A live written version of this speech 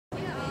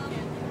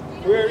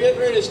We're getting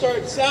ready to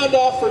start Sound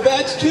Off for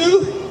Vets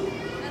 2.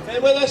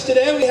 And with us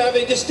today we have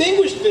a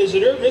distinguished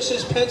visitor,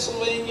 Mrs.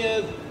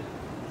 Pennsylvania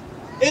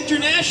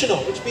International,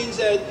 which means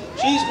that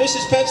she's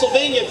Mrs.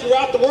 Pennsylvania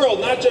throughout the world,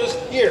 not just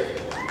here.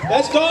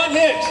 That's Dawn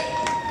Hicks.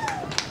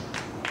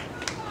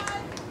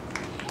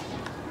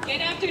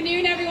 Good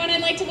afternoon, everyone.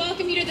 I'd like to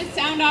welcome you to the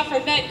Sound Off for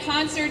Vet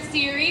concert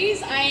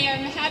series. I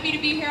am happy to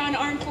be here on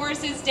Armed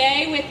Forces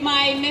Day with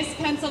my Miss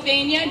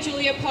Pennsylvania,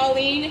 Julia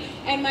Pauline,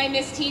 and my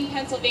Miss Teen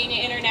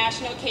Pennsylvania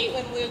International,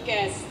 Caitlin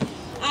Lucas.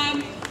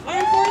 Armed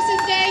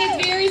Forces Day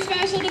is very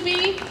special to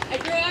me. I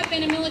grew up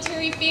in a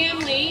military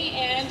family,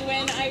 and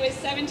when I was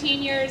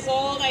 17 years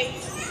old, I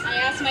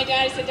asked my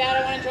dad, I said, "Dad,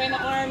 I want to join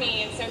the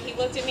Army." And so he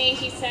looked at me,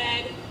 he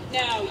said,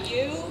 "No,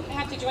 you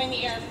have to join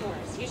the Air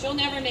Force, because you'll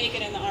never make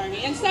it in the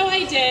Army." And so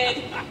I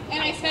did,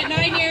 and I spent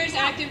 9 years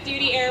active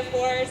duty Air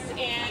Force,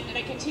 and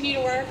I continue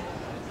to work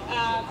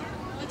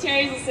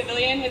military as a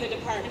civilian with the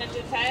Department of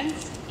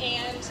Defense.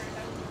 And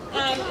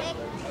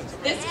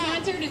this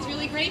concert is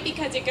really great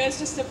because it goes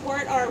to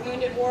support our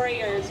Wounded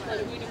Warriors for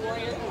the Wounded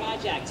Warrior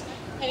Project.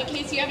 And in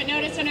case you haven't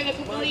noticed, under the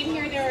pavilion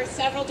here, there are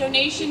several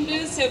donation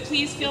booths, so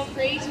please feel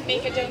free to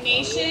make a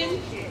donation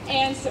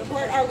and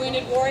support our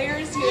Wounded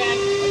Warriors who have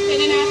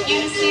been in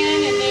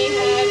Afghanistan, and they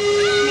have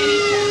many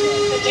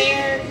challenges that they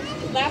are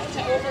left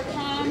to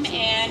overcome.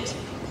 And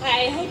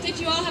I hope that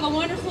you all have a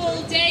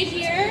wonderful day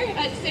here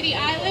at City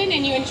Island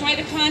and you enjoy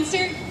the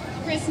concert.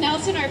 Chris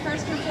Nelson, our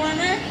first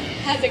performer,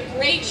 has a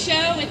great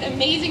show with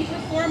amazing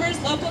performers,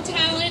 local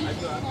talent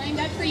lined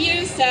up for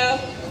you. So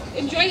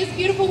enjoy this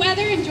beautiful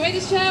weather, enjoy the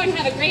show, and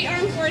have a great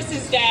Armed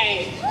Forces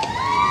Day.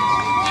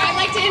 I'd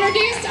like to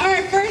introduce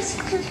our first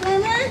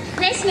performer,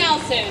 Chris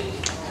Nelson.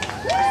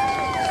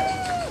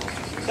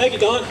 Thank you,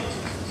 Dawn.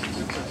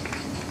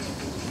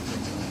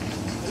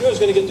 I knew I was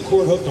going to get the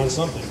cord hooked on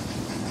something.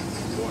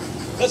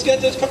 Let's get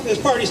this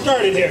party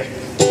started here.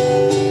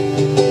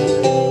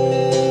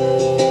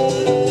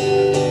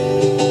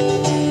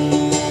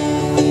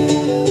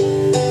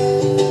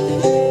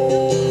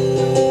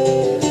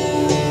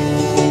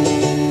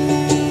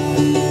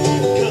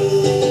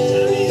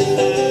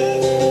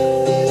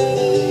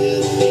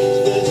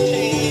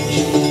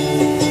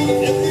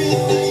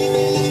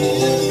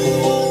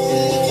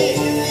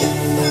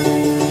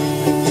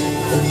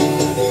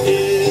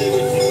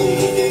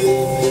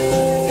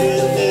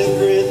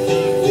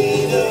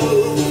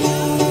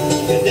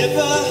 If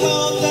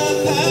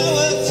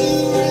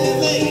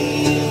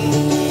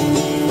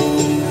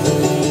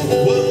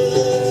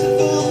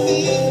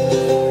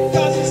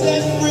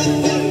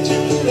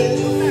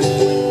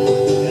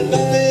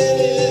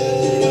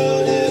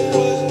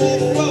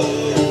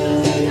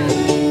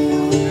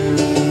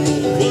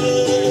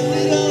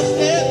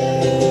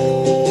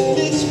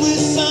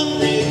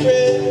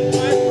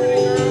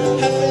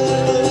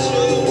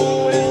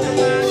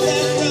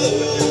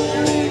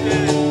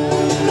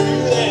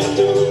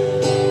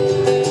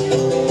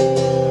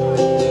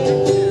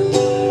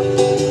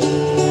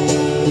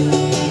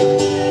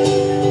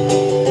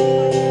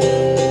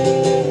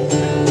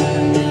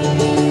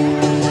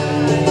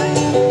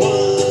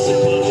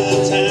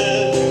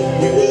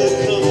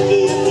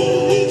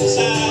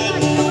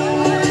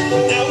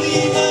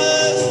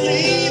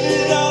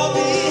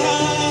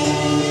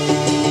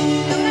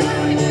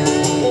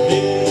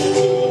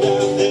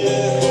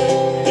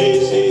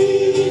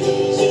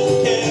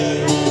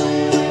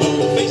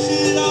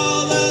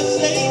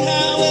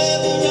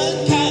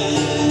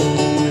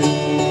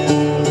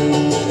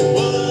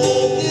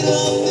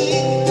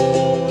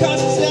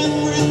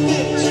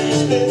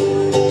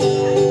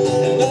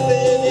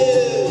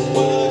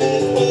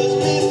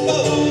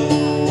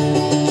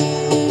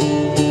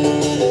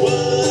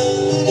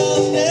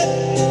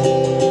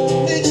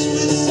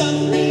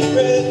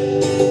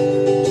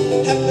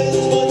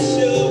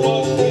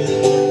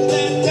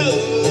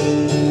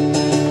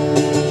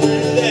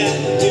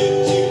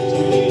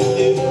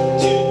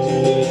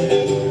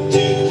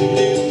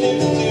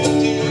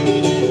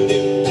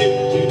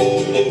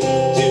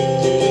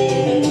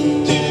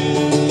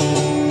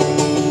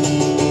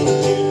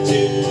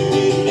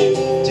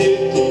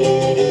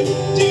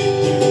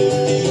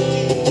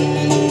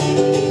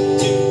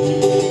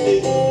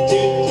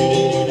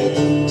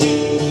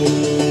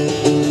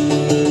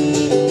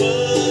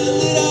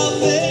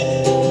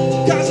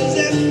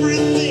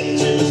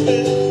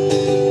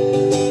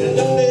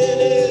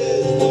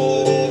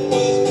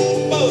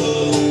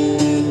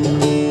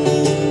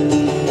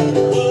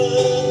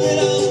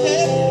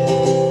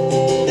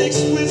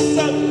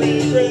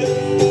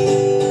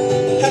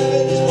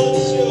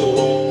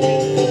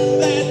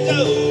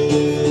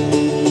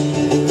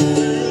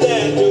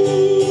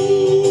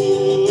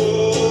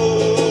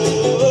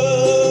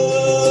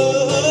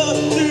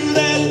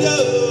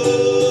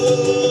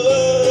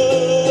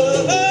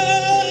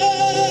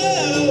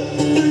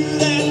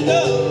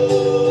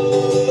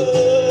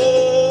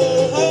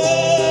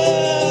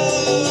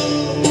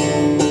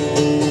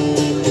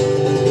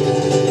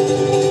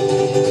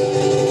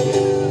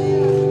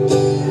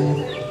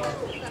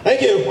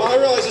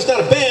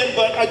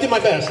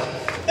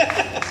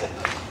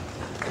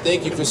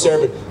Thank you for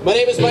serving. My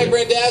name is Mike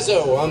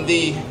Randazzo. I'm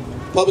the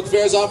Public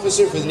Affairs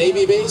Officer for the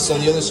Navy base on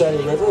the other side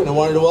of the river, and I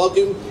wanted to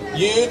welcome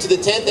you to the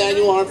 10th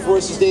Annual Armed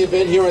Forces Day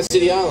event here on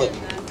City Island.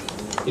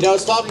 You know, I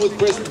was talking with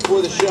Chris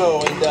before the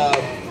show, and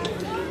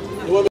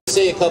I want to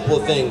say a couple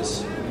of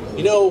things.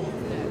 You know,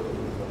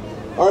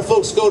 our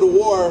folks go to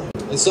war,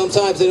 and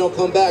sometimes they don't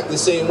come back the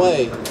same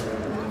way.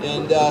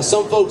 And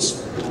some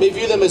folks may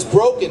view them as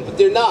broken, but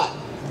they're not.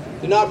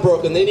 They're not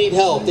broken. They need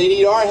help. They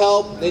need our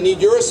help. They need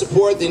your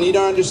support. They need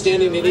our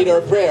understanding. They need our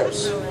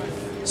prayers.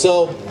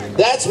 So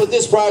that's what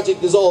this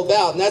project is all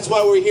about, and that's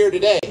why we're here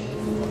today,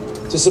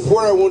 to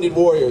support our wounded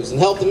warriors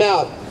and help them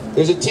out.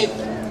 There's a tip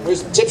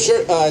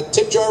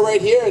jar right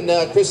here,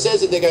 and Chris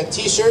says that they got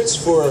T-shirts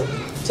for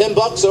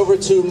 $10 over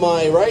to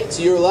my right,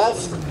 to your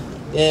left.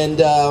 And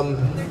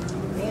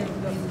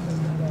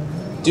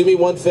do me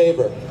one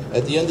favor.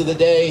 At the end of the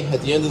day,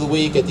 at the end of the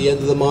week, at the end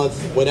of the month,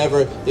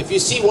 whenever, if you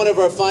see one of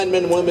our fine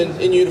men and women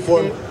in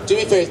uniform, do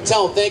me a favor,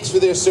 tell them thanks for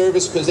their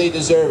service, because they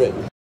deserve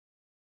it.